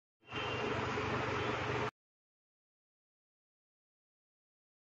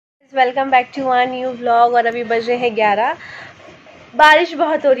Welcome back to one new vlog. और अभी बज रहे हैं 11। बारिश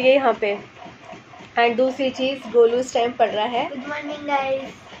बहुत हो रही है यहाँ पे। एंड दूसरी चीज़, गोलू इस टाइम पढ़ रहा है। Good morning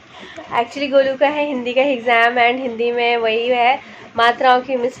guys. Actually Golu का है हिंदी का एग्ज़ाम एंड हिंदी में वही है मात्राओं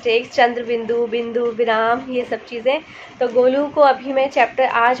की मिस्टेक्स, चंद्र बिंदु, बिंदु विराम, ये सब चीज़ें। तो गोलू को अभी मैं चैप्टर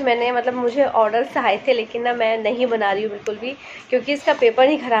आज मैंने मुझे ऑर्डर्स आए थे, लेकिन ना मैं नहीं बना रही हूँ बिल्कुल भी, क्योंकि इसका पेपर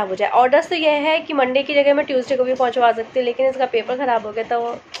ही ख़राब हो जाए। ऑर्डर्स तो यह है कि मंडे की जगह मैं ट्यूसडे को भी पहुँचवा सकती हूँ, लेकिन इसका पेपर ख़राब हो गया तो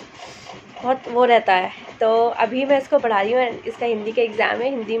बहुत वो रहता है। तो अभी मैं इसको पढ़ा रही हूँ। इसका हिंदी का एग्ज़ाम है,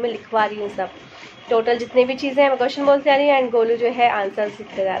 हिंदी में लिखवा रही हूँ सब टोटल जितने भी चीज़ें हैं। मैं क्वेश्चन बोलते जा रही हूँ एंड गोलू जो है आंसर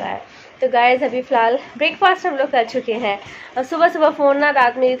सीखते जा रहा है। तो गाइस अभी फ़िलहाल ब्रेकफास्ट हम लोग कर चुके हैं। और सुबह सुबह फ़ोन ना,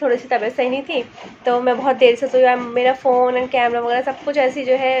 रात मेरी थोड़ी सी तबीयत सही नहीं थी तो मैं बहुत देर से सोई। मेरा फ़ोन एंड कैमरा वगैरह सब कुछ ऐसी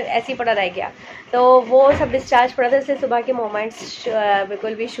जो है ऐसे ही पड़ा रह गया, तो वो सब डिस्चार्ज पड़ा था, इसलिए सुबह के मोमेंट्स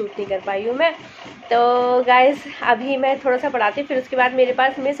बिल्कुल भी शूट नहीं कर पाई हूँ मैं। तो गाइस अभी मैं थोड़ा सा पढ़ाती हूँ, फिर उसके बाद मेरे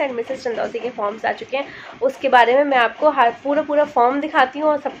पास मिस एंड मिसेस चंदौसी के फॉर्म्स आ चुके हैं। उसके बारे में मैं आपको पूरा फॉर्म दिखाती हूँ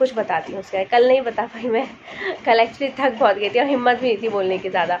और सब कुछ बताती हूँ। उसका कल नहीं बता पाई मैं, कल एक्चुअली थक बहुत गई थी और हिम्मत भी नहीं थी बोलने की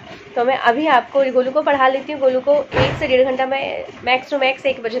ज़्यादा। तो मैं अभी आपको गोलू को पढ़ा लेती हूँ। गोलू को 1 से 1.5 घंटा मैं मैक्स टू मैक्स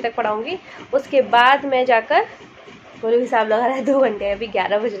 1 बजे तक पढ़ाऊँगी। उसके बाद मैं जाकर, गोलू हिसाब लगा रहा है 2 घंटे हैं, अभी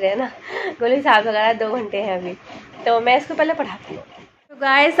 11 बज रहे हैं ना, गोलू हिसाब लगा रहा है 2 घंटे हैं अभी। तो मैं इसको पहले पढ़ाती हूँ। तो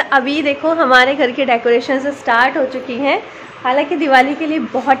गाइस अभी देखो हमारे घर की डेकोरेशन से स्टार्ट हो चुकी हैं। हालांकि दिवाली के लिए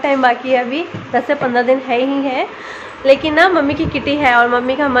बहुत टाइम बाकी है, अभी 10 से 15 दिन है ही है। लेकिन ना मम्मी की किटी है और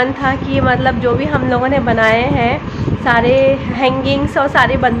मम्मी का मन था कि जो भी हम लोगों ने बनाए हैं सारे हैंगिंग्स और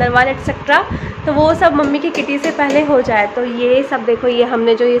सारे बंदरवाल एक्सेट्रा, तो वो सब मम्मी की किटी से पहले हो जाए। तो ये सब देखो, ये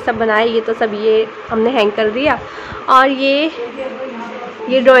हमने जो ये सब बनाया, ये तो सब ये हमने हैंग कर दिया। और ये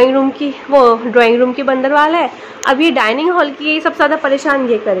ड्राइंग रूम की बंदरवाल है। अब ये डाइनिंग हॉल की सबसे ज़्यादा परेशान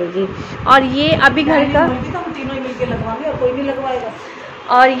ये करेगी। और ये अभी घर का तीनों मिलके लगवाएंगे और कोई नहीं लगवाएगा।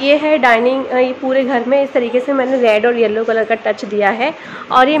 और ये है डाइनिंग, ये पूरे घर में इस तरीके से मैंने रेड और येलो कलर का टच दिया है।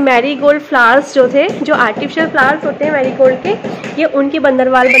 और ये मैरीगोल्ड फ्लावर्स जो थे, जो आर्टिफिशियल फ्लावर्स होते हैं मैरीगोल्ड के, ये उनकी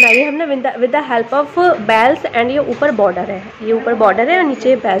बंदरवाल बनाई है हमने with the help of bells. And ये ऊपर बॉर्डर है, ये ऊपर बॉर्डर है और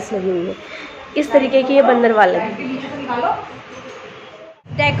नीचे बेल्स लगी हुई है। इस तरीके की ये बंदरवाल लगी।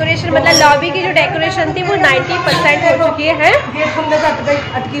 डेकोरेशन लॉबी की जो डेकोरेशन थी वो 90% हो चुकी है।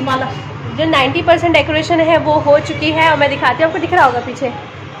 अटकी माला जो 90% डेकोरेशन है वो हो चुकी है। और मैं दिखाती हूँ, आपको दिख रहा होगा पीछे,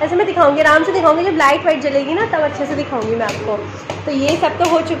 ऐसे मैं दिखाऊंगी, आराम से दिखाऊंगी। जब लाइट वाइट जलेगी ना तब अच्छे से दिखाऊंगी मैं आपको। तो ये सब तो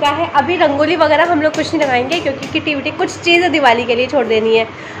हो चुका है। अभी रंगोली वगैरह हम लोग कुछ नहीं लगाएंगे, क्योंकि किटी विटी कुछ चीज़ें दिवाली के लिए छोड़ देनी है।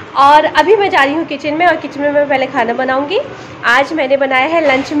 और अभी मैं जा रही हूँ किचन में, और किचन में मैं पहले खाना बनाऊँगी। आज मैंने बनाया है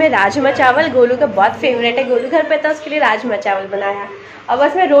लंच में राजमा चावल। गोलू का बहुत फेवरेट है, गोलू घर पे था, उसके लिए राजमा चावल बनाया। और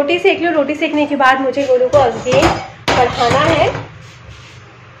बस मैं रोटी सेक लूँ, रोटी सेकने के बाद मुझे गोलू को अगेन पढ़ाना है।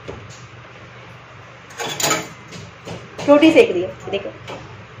 रोटी सेक रही है, देखो।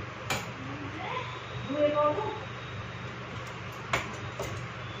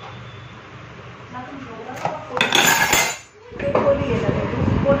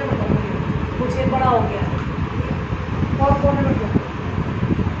 बड़ा हो गया और कोने में,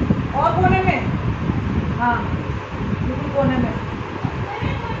 और कोने में, हाँ बिल्कुल कोने में।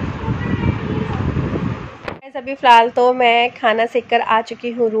 अभी फ़िलहाल तो मैं खाना सेक कर आ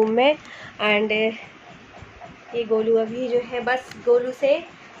चुकी हूँ रूम में। एंड ये गोलू अभी जो है, बस गोलू से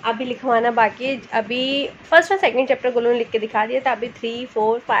अभी लिखवाना बाकी है। अभी फर्स्ट और सेकंड चैप्टर गोलू ने लिख के दिखा दिया था। अभी 3,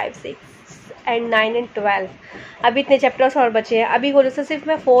 4, 5, 6 एंड 9 एंड 12 अभी इतने चैप्टर्स और बचे हैं। अभी गोलू से सिर्फ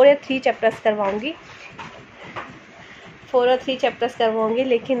मैं 4 या 3 चैप्टर्स करवाऊँगी, 4 और 3 चैप्टर्स करवाऊँगी।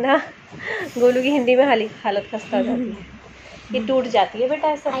 लेकिन ना गोलू की हिंदी में हालत खस्ता हो जाती है, ये टूट जाती है बेटा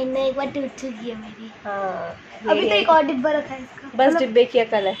ऐसा। एक बार टूट चुकी है मेरी। हाँ अभी तो एक और डिब्बा रखा है इसका, बस डिब्बे की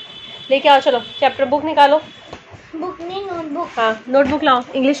अकल है। लेके आओ, चलो चैप्टर बुक निकालो। बुक नहीं, नोटबुक। हाँ नोटबुक लाओ,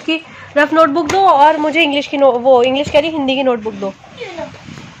 इंग्लिश की रफ नोटबुक दो, और मुझे इंग्लिश की इंग्लिश कह रही, हिंदी की नोटबुक दो।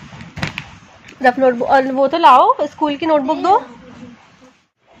 रफ नोटबुक, और वो तो लाओ, स्कूल की नोटबुक दो।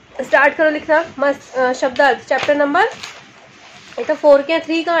 स्टार्ट करो लिखना। मस्त शब्द अर्थ चैप्टर नंबर, ये तो 4 के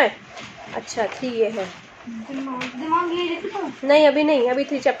 3 कहाँ है? अच्छा 3 ये है। दिमाग ये देखो तो। नहीं अभी नहीं, अभी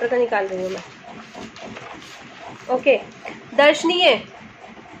 3 चैप्टर का निकाल रही हूँ मैं। ओके, दर्शनीय।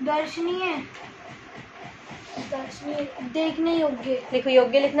 दर्शनीय, देखने योग्य। देखो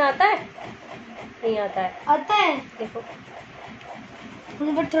योग्य लिखना आता है? नहीं आता है। आता है, देखो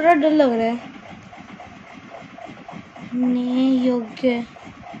मुझे पर थोड़ा डर लग रहा है। नहीं योग्य,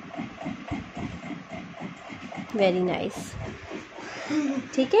 वेरी नाइस,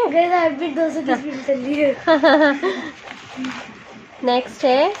 ठीक है। गैस आज भी 220 मिनट चल रही है। नेक्स्ट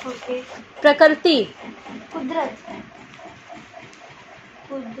है ओके, प्रकृति। कुदरत,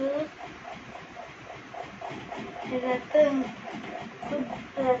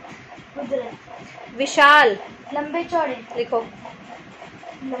 विशाल, लंबे चौड़े, लिखो।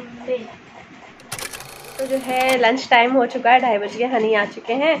 लंबे। तो जो है लंच टाइम हो चुका है, 2:30 बज गए, हनी आ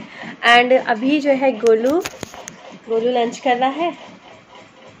चुके हैं एंड अभी जो है गोलू लंच कर रहा है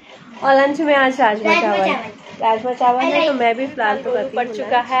और लंच में आज राजमा चावल है। तो मैं भी फिलहाल तो पड़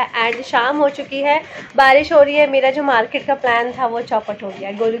चुका है एंड शाम हो चुकी है, बारिश हो रही है। मेरा जो मार्केट का प्लान था वो चौपट हो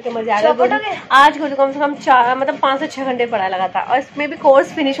गया। गोलू के मजे आ गए। आज गोलू कम से कम 5 से 6 घंटे पड़ा लगा था और इसमें भी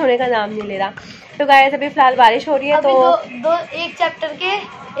कोर्स फिनिश होने का नाम नहीं ले रहा। तो गाइस अभी फिलहाल बारिश हो रही है, तो एक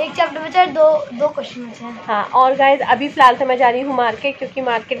चैप्टर बचा है, दो क्वेश्चन बचे हैं। हाँ, और गाइस अभी फिलहाल तो मैं जा रही हूँ मार्केट, क्योंकि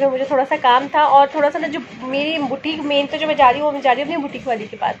मार्केट में मुझे थोड़ा सा काम था और थोड़ा सा ना जो मेरी बुटीक मेन तो जो मैं जा रही हूँ अपनी बुटीक वाली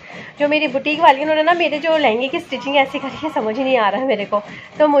के पास। जो मेरी बुटीक वाली उन्होंने ना मेरे जो लहंगे की स्टिचिंग ऐसी करी है, समझ ही नहीं आ रहा है मेरे को।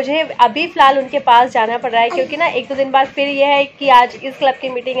 तो मुझे अभी फिलहाल उनके पास जाना पड़ रहा है, क्योंकि ना 1-2 दिन बाद फिर ये है कि आज इस क्लब की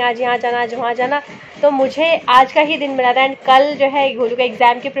मीटिंग, आज यहाँ जाना, आज वहाँ जाना। तो मुझे आज का ही दिन मिला था एंड कल जो है गोलू का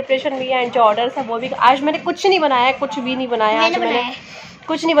एग्जाम की प्रिपरेशन भी है एंड जो ऑर्डर्स है वो भी। आज मैंने कुछ नहीं बनाया, कुछ भी नहीं बनाया, आज मैंने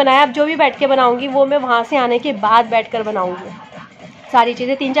कुछ नहीं बनाया। अब जो भी बैठ के बनाऊंगी वो मैं वहाँ से आने के बाद बैठकर बनाऊंगी। सारी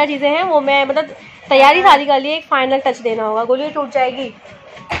चीज़ें 3-4 चीज़ें हैं वो मैं मतलब तैयारी सारी कर ली है, एक फाइनल टच देना होगा। गोली टूट जाएगी।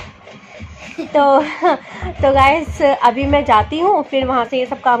 तो गाइस अभी मैं जाती हूँ, फिर वहाँ से ये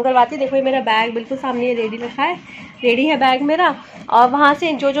सब काम करवाती हूँ। देखो ये मेरा बैग बिल्कुल सामने रेडी रखा है, रेडी है बैग मेरा। और वहाँ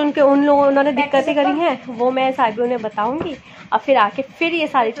से जो उन लोगों उन्होंने दिक्कतें करी हैं वो मैं साबियों ने बताऊँगी और फिर आके फिर ये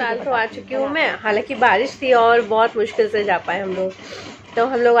सारी चीज़ें। तो आ चुकी हूँ मैं, हालांकि बारिश थी और बहुत मुश्किल से जा पाए हम लोग। तो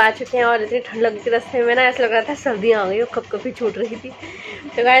हम लोग आ चुके हैं और इतनी ठंड लग रही थी रास्ते में ना, ऐसा लग रहा था सर्दियाँ आ गई और कप छूट रही थी।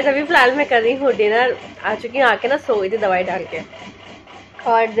 तो गाइस अभी फिलहाल मैं कर रही हूँ डिनर। आ चुकी हूँ, आके ना सो गई थी दवाई डाल के।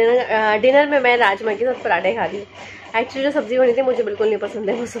 और डिनर में मैं राजमा के साथ पराठे खा रही हूँ। एक्चुअली जो सब्ज़ी बनी थी मुझे बिल्कुल नहीं पसंद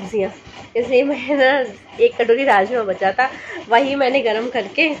है वो सब्ज़ियाँ, इसलिए मैं ना 1 कटोरी राजमा बचा था, वही मैंने गर्म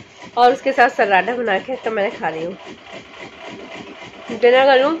करके और उसके साथ सलाद बना के तो मैंने खा रही हूँ। डिनर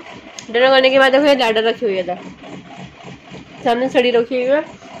कर लूँ। डिनर करने के बाद देखो लैडर रखी हुई है इधर सामने, सड़ी रखी हुई है।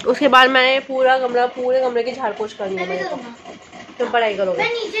 उसके बाद मैंने पूरे कमरे की झाड़ पोछ करनी है मेरे को। तुम पढ़ाई करोगे? मैं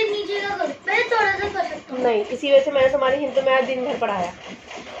नीचे का करूं, मैं थोड़ा सा कर सकता हूं। नहीं, इसी वजह से मैंने तुम्हारी हिंदी में आज दिन भर पढ़ाया।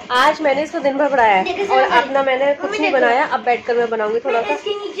 आज मैंने इसको दिन भर पढ़ाया है और अपना मैंने कुछ नहीं बनाया। अब बैठकर मैं बनाऊंगी थोड़ा सा।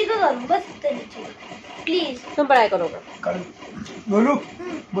 इसके नीचे का करूं, बस इतना नीचे प्लीज। तुम पढ़ाई करोगे? बोलो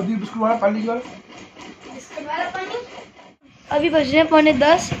बिस्कुट वाला पानी अभी बज रहे हैं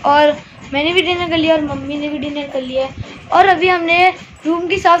 9:45 और मैंने भी डिनर कर लिया और मम्मी ने भी डिनर कर लिया है। और अभी हमने रूम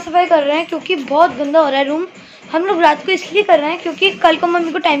की साफ़ सफाई कर रहे हैं क्योंकि बहुत गंदा हो रहा है रूम। हम लोग रात को इसलिए कर रहे हैं क्योंकि कल को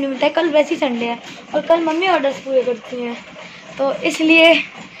मम्मी को टाइम नहीं मिलता है, कल वैसे ही संडे है और कल मम्मी ऑर्डर्स पूरे करती हैं, तो इसलिए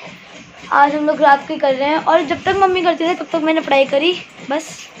आज हम लोग रात को ही कर रहे हैं। और जब तक मम्मी करती थी तब तक मैंने पढ़ाई करी बस।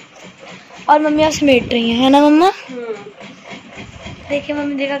 और मम्मी आज समेट रही है ना मम्मा? देखिए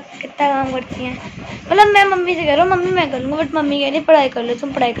मम्मी देखा कितना काम करती हैं। मतलब मैं मम्मी से कह रहा हूँ मम्मी मैं करूँगा, बट मम्मी कह रही पढ़ाई कर लो,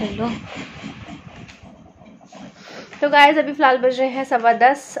 तुम पढ़ाई कर लो। तो गाइस अभी फ़िलहाल बज रहे हैं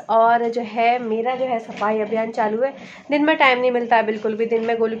 10:15 और जो है मेरा जो है सफाई अभियान चालू है। दिन में टाइम नहीं मिलता है बिल्कुल भी। दिन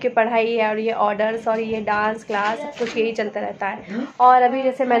में गोलू की पढ़ाई है और ये ऑर्डर्स और ये डांस क्लास सब कुछ यही चलता रहता है। और अभी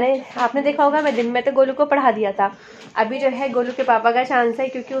जैसे आपने देखा होगा मैं दिन में तो गोलू को पढ़ा दिया था। अभी जो है गोलू के पापा का चांस है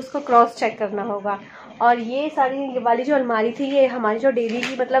क्योंकि उसको क्रॉस चेक करना होगा। और ये सारी वाली जो अलमारी थी ये हमारी जो डेली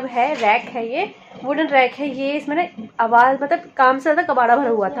की मतलब है रैक है, ये वुडन रैक है। ये इसमें ना आवाज़ मतलब काम से ज़्यादा कबाड़ा भरा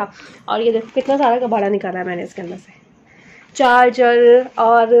हुआ था और ये देखो कितना सारा कबाड़ा निकाला है मैंने इसके अंदर से। चार्जर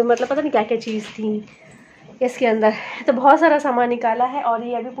और मतलब पता नहीं क्या क्या चीज़ थी इसके अंदर, तो बहुत सारा सामान निकाला है। और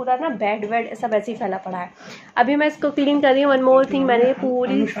ये अभी पूरा ना बेड वेड सब ऐसे ही फैला पड़ा है। अभी मैं इसको क्लीन कर रही हूँ। वन मोर थिंग, मैंने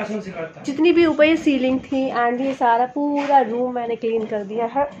पूरी जितनी भी ऊपर ये सीलिंग थी एंड ये सारा पूरा रूम मैंने क्लीन कर दिया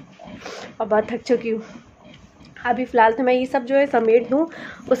है और बहुत थक चुकी हूँ। अभी फ़िलहाल तो मैं ये सब जो है समेट दूँ,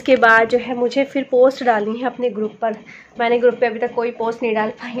 उसके बाद जो है मुझे फिर पोस्ट डालनी है अपने ग्रुप पर। मैंने ग्रुप पे अभी तक कोई पोस्ट नहीं डाल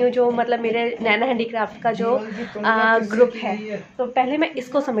पाई हूँ, जो मतलब मेरे नैना हैंडीक्राफ्ट का जो ग्रुप है। तो पहले मैं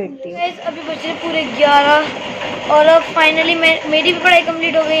इसको समेटती हूँ। अभी बचे पूरे 11 और अब फाइनली मेरी भी पढ़ाई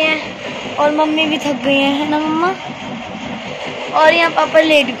कंप्लीट हो गई है और मम्मी भी थक गई है ना मम्मा? और यहाँ पापा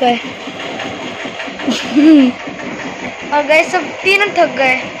लेट गए और गए सब तीनों थक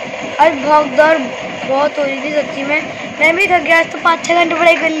गए। आज भाग दौड़ बहुत हो रही थी सच्ची में, मैं भी थक गया। आज तो 5-6 घंटे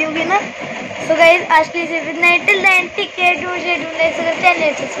पढ़ाई कर ली होगी ना। सो गाइस आज के लिए सिर्फ इतना ही। Till then take care, do share, do like,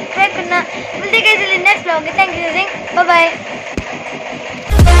 channel subscribe करना। मिलते हैं नेक्स्ट व्लॉग में। Thank you, bye bye.